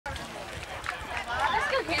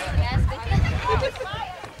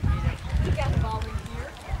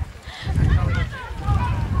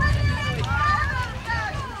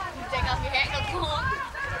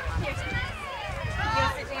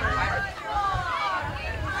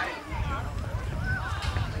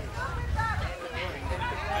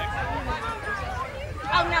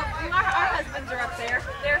Oh no, our husbands are up there.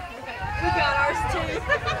 We got ours too.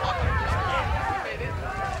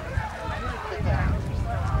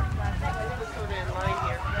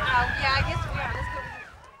 Yeah, I guess we are. Let's go.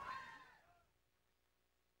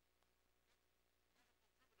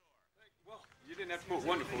 Well, you didn't have to put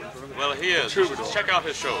wonderful in front of it. Well, he is. Check out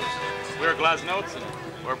his shows. We're GlassKnotts, and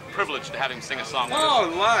we're privileged to have him sing a song with us. Oh,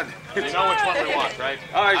 lad. You know which one we want, right?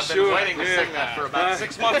 I've been waiting to sing that for about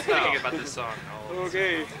 6 months now. Thinking about this song.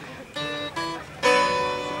 Okay.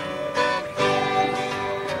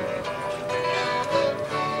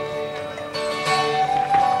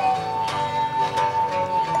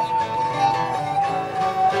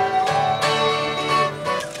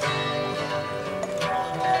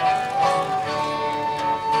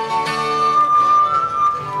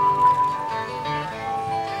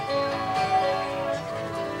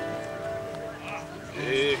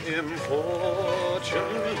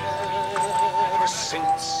 Fortune ever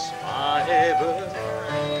since my birth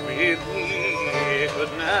with me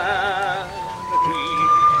could not agree.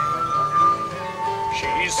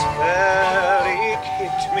 She's fairly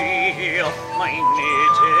kicked me off my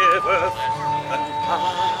native earth and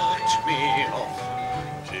packed me off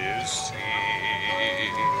to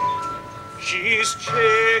sea. She's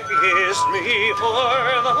chased me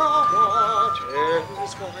o'er the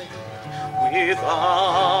waters wide with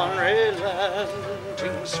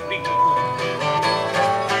unrelenting speed,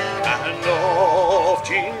 and oft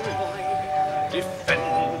in my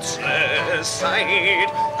defenseless side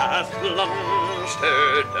hath plunged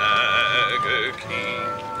her dagger keen.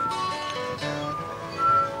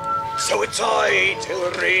 So it's I to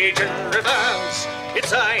raging rivers,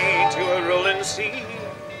 it's I to a rolling sea,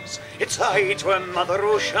 it's I to a mother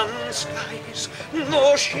ocean skies.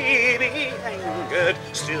 Though she be angered,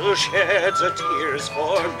 still sheds her tears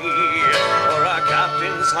for me. For our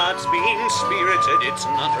captain's heart's been spirited, it's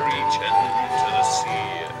not reaching to the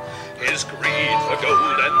sea. His greed for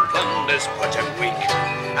gold and plunder's put him weak,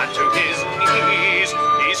 and to his knees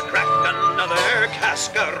he's cracked another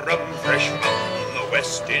cask of rum fresh from the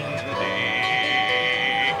West Indies.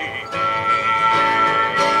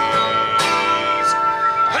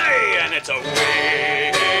 It's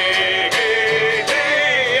away to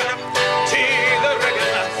the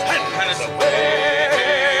Regan, and it's away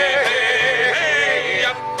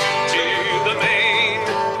to the main.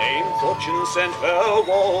 Dame Fortune sent her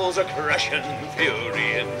walls a crashing fury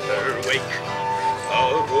in her wake, a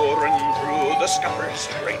roaring through the scuppers,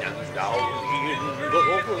 raining down in the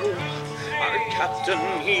hole. Our captain,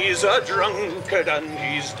 he's a drunkard, and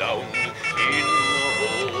he's down in the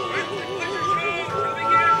hole.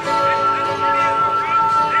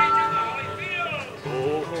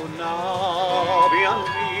 Now be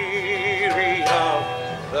unweary of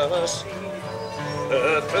the sea,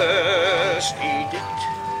 the thirsty dit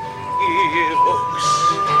evokes,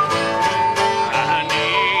 and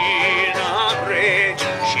in a rage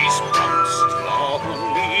she's pounced on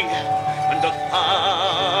me, and doth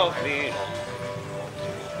have me on the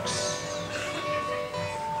hooks.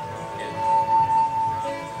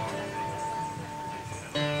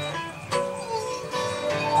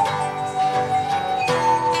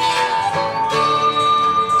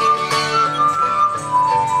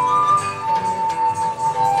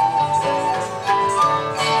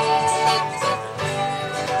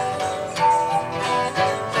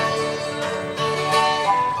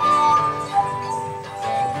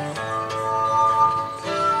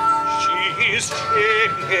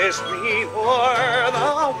 Chased me o'er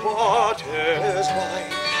the waters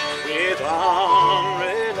wide with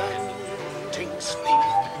unrelenting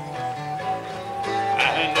speed,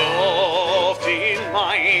 and oft in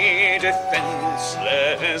my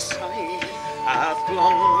defenseless side hath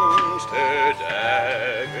plunged her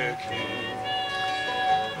dagger keen.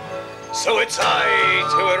 So it's I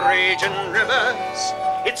to a raging rivers,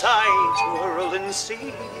 it's I to a rolling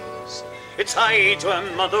seas, it's I to a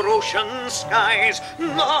mother ocean skies.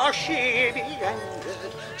 Though she be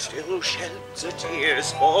angered, still sheds her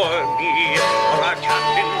tears for me. For our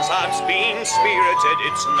captain's heart's been spirited,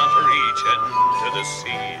 it's not reaching to the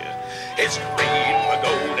sea. His greed for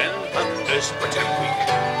gold and thunder's put him weak,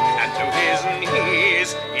 and to his knees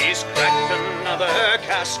he's cracked another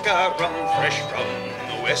cask of rum fresh from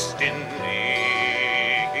the West Indies.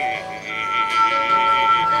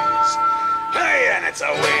 Hey, and it's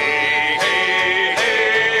away, hey,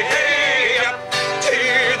 hey.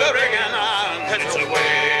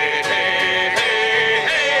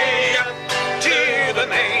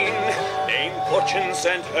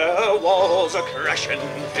 sent her walls a-crashing,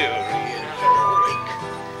 fury in her wake,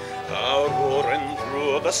 a-roaring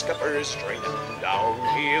through the scuppers, draining down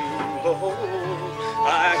in the hole.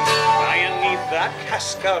 Lying 'neath that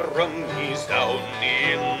cask of rum, he's down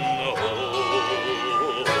in the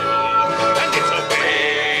hole. And it's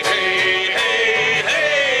away, hey, hey,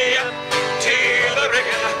 hey, to the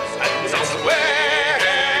rigging, and it's also away,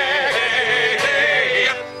 hey, hey,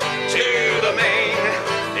 to the main.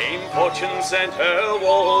 Dame Fortune sent her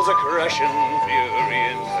walls a-crashing, fury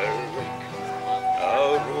in her wake,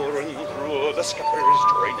 a-roaring through the scuppers,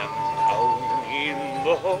 draining down in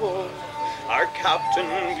the hole. Our captain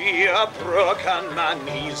be a broken man,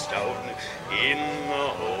 he's down in the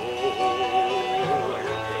hole.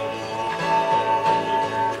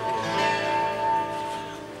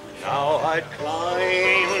 Now I'd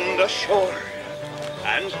climbed ashore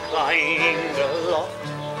and climbed aloft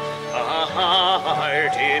a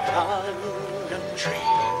hardy banyan tree.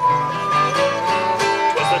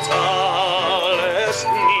 'Twas the tallest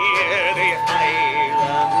near the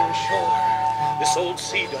island shore, this old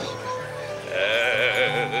sea dog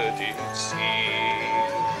did see.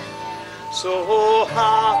 So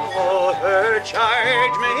how her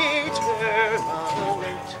charge may turn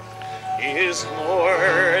out is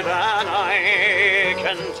more than I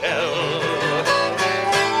can tell.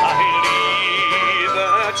 I leave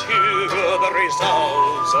to the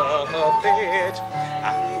resolves of it,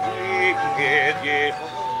 and bid ye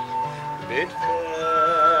all bid fare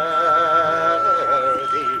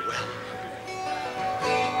thee well.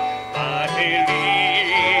 I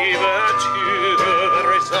leave to the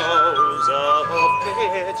resolves of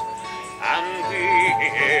it, and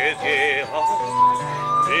bid ye all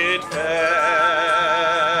bid fare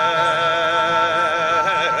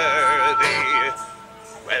thee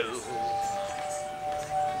well.